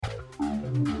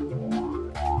To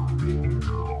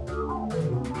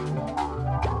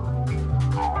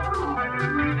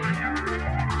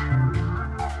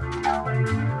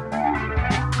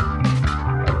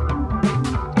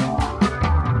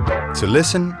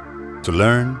listen, to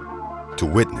learn, to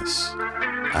witness.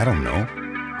 I don't know.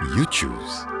 You choose.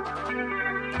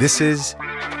 This is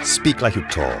Speak Like You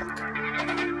Talk.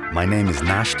 My name is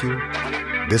Nashtu.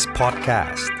 This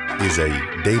podcast is a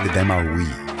David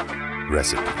Emaoui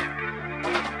recipe.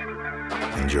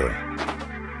 Enjoy.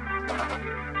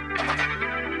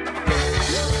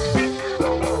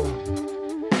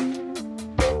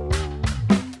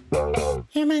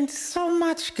 You mean so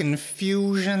much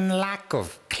confusion, lack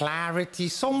of clarity,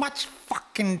 so much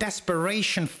fucking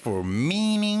desperation for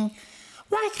meaning.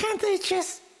 Why can't they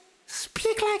just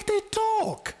speak like they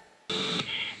talk?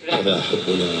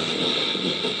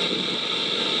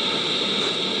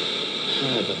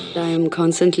 I am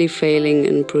constantly failing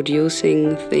in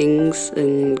producing things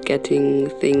and getting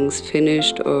things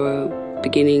finished or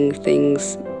beginning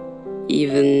things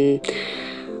even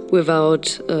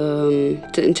without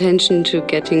the intention to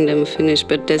getting them finished.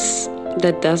 But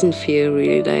that doesn't feel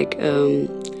really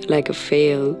like a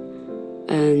fail.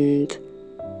 And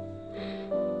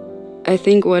I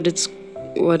think what is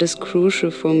crucial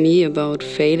for me about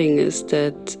failing is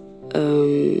that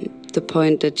the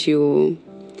point that you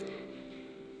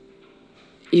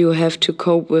have to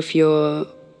cope with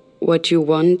what you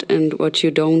want and what you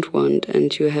don't want,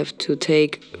 and you have to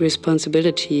take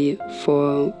responsibility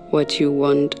for what you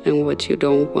want and what you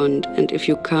don't want. And if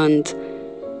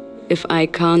I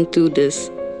can't do this,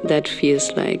 that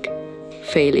feels like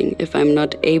failing. If I'm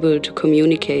not able to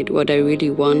communicate what I really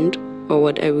want or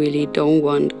what I really don't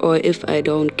want, or if I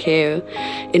don't care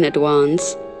in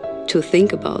advance to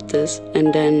think about this,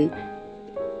 and then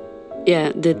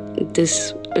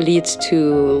this leads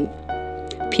to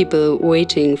people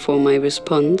waiting for my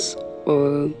response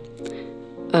or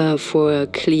for a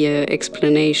clear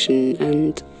explanation.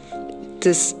 And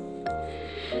this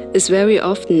is very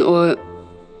often or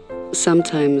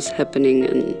sometimes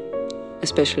happening,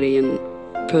 especially in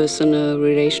personal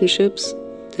relationships,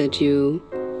 that you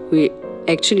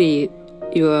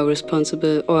are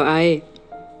responsible, or I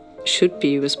should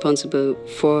be responsible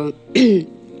for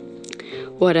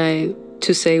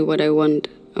to say what I want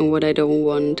and what I don't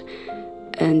want,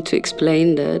 and to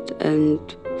explain that. And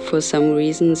for some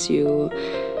reasons you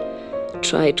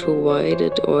try to avoid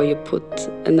it, or you put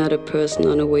another person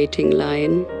on a waiting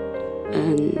line,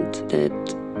 and that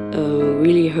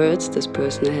really hurts this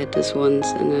person. I had this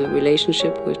once in a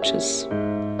relationship which is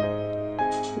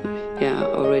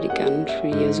already gone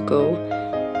 3 years ago,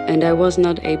 and I was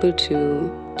not able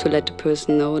to let the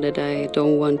person know that I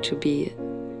don't want to be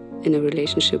in a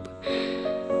relationship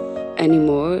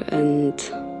anymore. And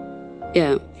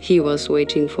he was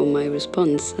waiting for my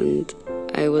response, and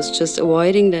I was just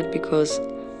avoiding that because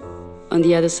on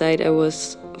the other side I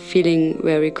was feeling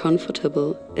very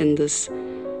comfortable in this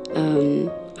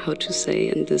in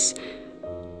this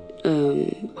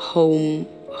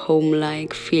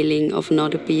home-like feeling of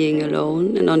not being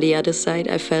alone. And on the other side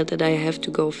I felt that I have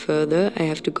to go further, I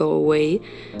have to go away,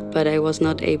 but I was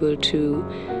not able to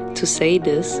say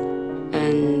this.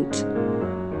 And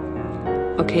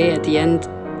at the end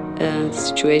the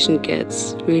situation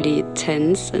gets really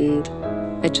tense and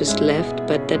I just left,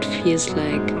 but that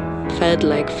felt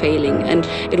like failing. And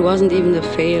it wasn't even a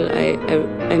fail. I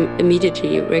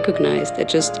immediately recognized. I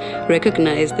just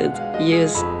recognized it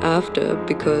years after,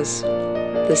 because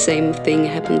the same thing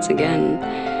happens again.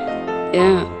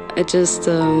 I just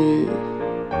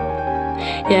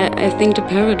I think the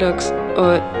paradox,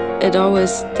 or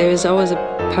there is always a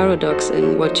paradox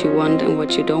in what you want and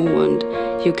what you don't want.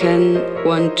 You can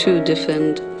want two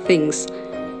different things,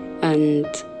 and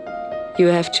you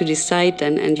have to decide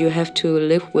then, and you have to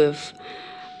live with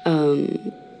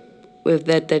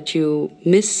that you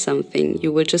miss something.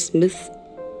 You will just miss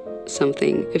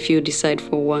something if you decide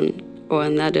for one or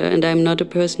another. And I'm not a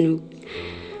person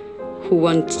who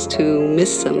wants to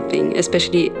miss something.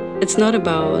 Especially, it's not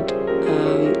about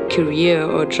career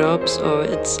or jobs, or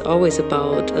it's always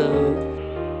about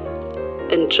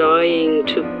enjoying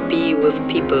to be with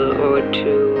people, or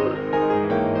to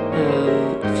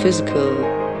physical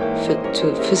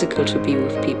to be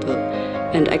with people.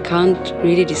 And I can't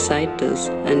really decide this,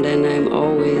 and then I'm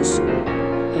always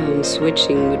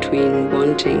switching between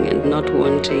wanting and not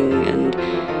wanting, and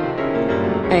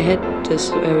I had this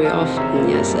very often,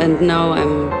 yes. And now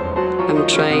I'm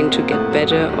trying to get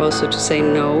better also to say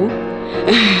no.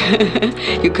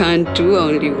 You can't do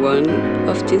only one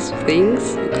of these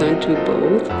things, you can't do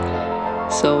both.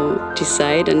 So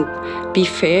decide and be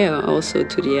fair also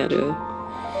to the other.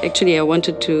 actually I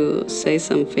wanted to say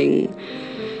something,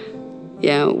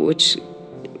 which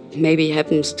maybe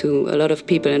happens to a lot of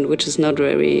people and which is not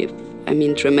very,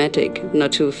 dramatic.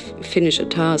 Not to finish a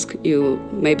task you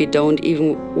maybe don't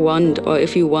even want, or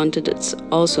if you want it, it's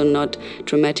also not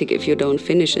dramatic if you don't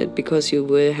finish it, because you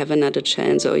will have another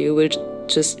chance, or you will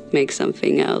just make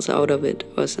something else out of it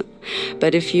or something.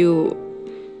 But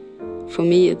for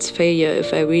me it's failure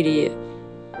if I really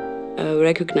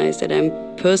recognize that I'm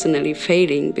personally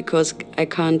failing because I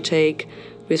can't take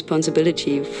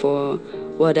responsibility for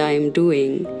what I'm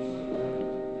doing.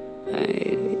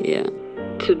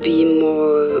 To be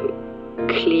more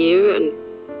clear and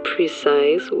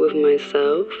precise with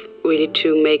myself, really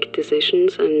to make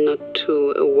decisions and not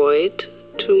to avoid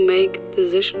to make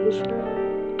decisions.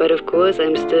 But of course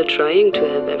I'm still trying to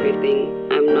have everything.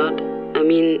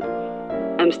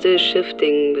 I'm still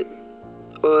shifting,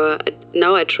 or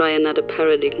now I try another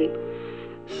paradigm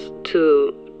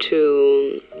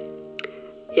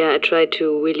I try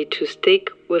to really to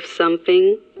stick with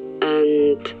something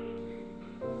and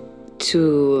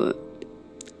to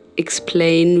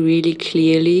explain really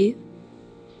clearly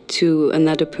to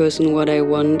another person what I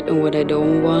want and what I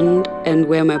don't want and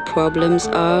where my problems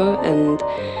are, and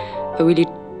I really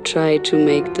try to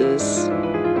make this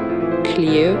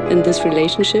clear in this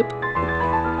relationship.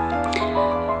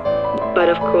 But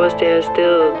of course there are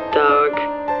still dark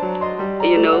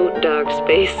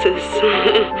spaces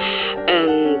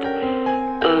and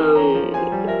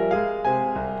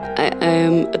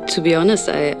to be honest,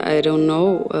 I don't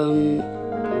know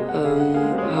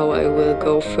how I will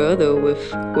go further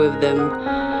with them,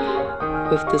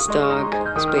 with these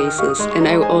dark spaces. And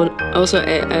I also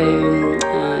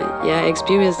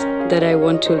experienced that I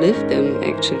want to live them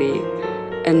actually.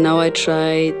 And now I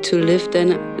try to live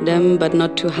them, but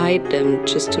not to hide them,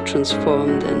 just to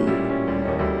transform them.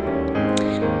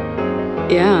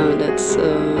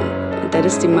 That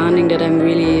is demanding that I'm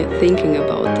really thinking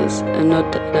about this, and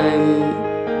not that I'm,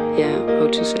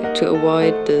 to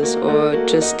avoid this, or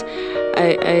just,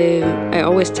 I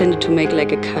always tended to make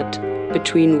like a cut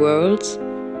between worlds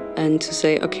and to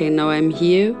say, okay, now I'm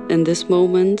here in this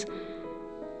moment,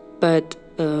 but,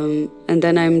 and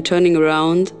then I'm turning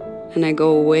around and I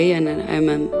go away and I'm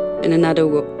in another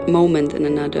moment, in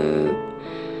another,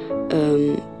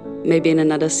 maybe in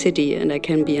another city, and I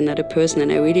can be another person,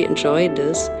 and I really enjoy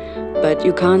this. But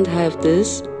you can't have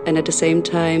this and at the same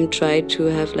time try to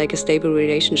have like a stable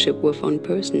relationship with one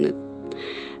person. It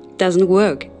doesn't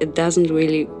work. It doesn't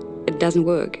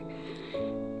work.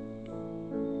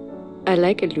 I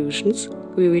like illusions.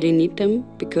 We really need them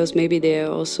because maybe they are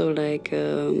also like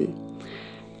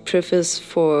preface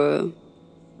for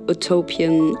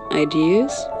utopian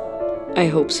ideas. I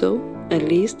hope so, at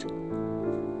least.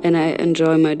 And I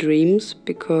enjoy my dreams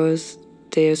because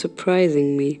they are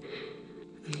surprising me.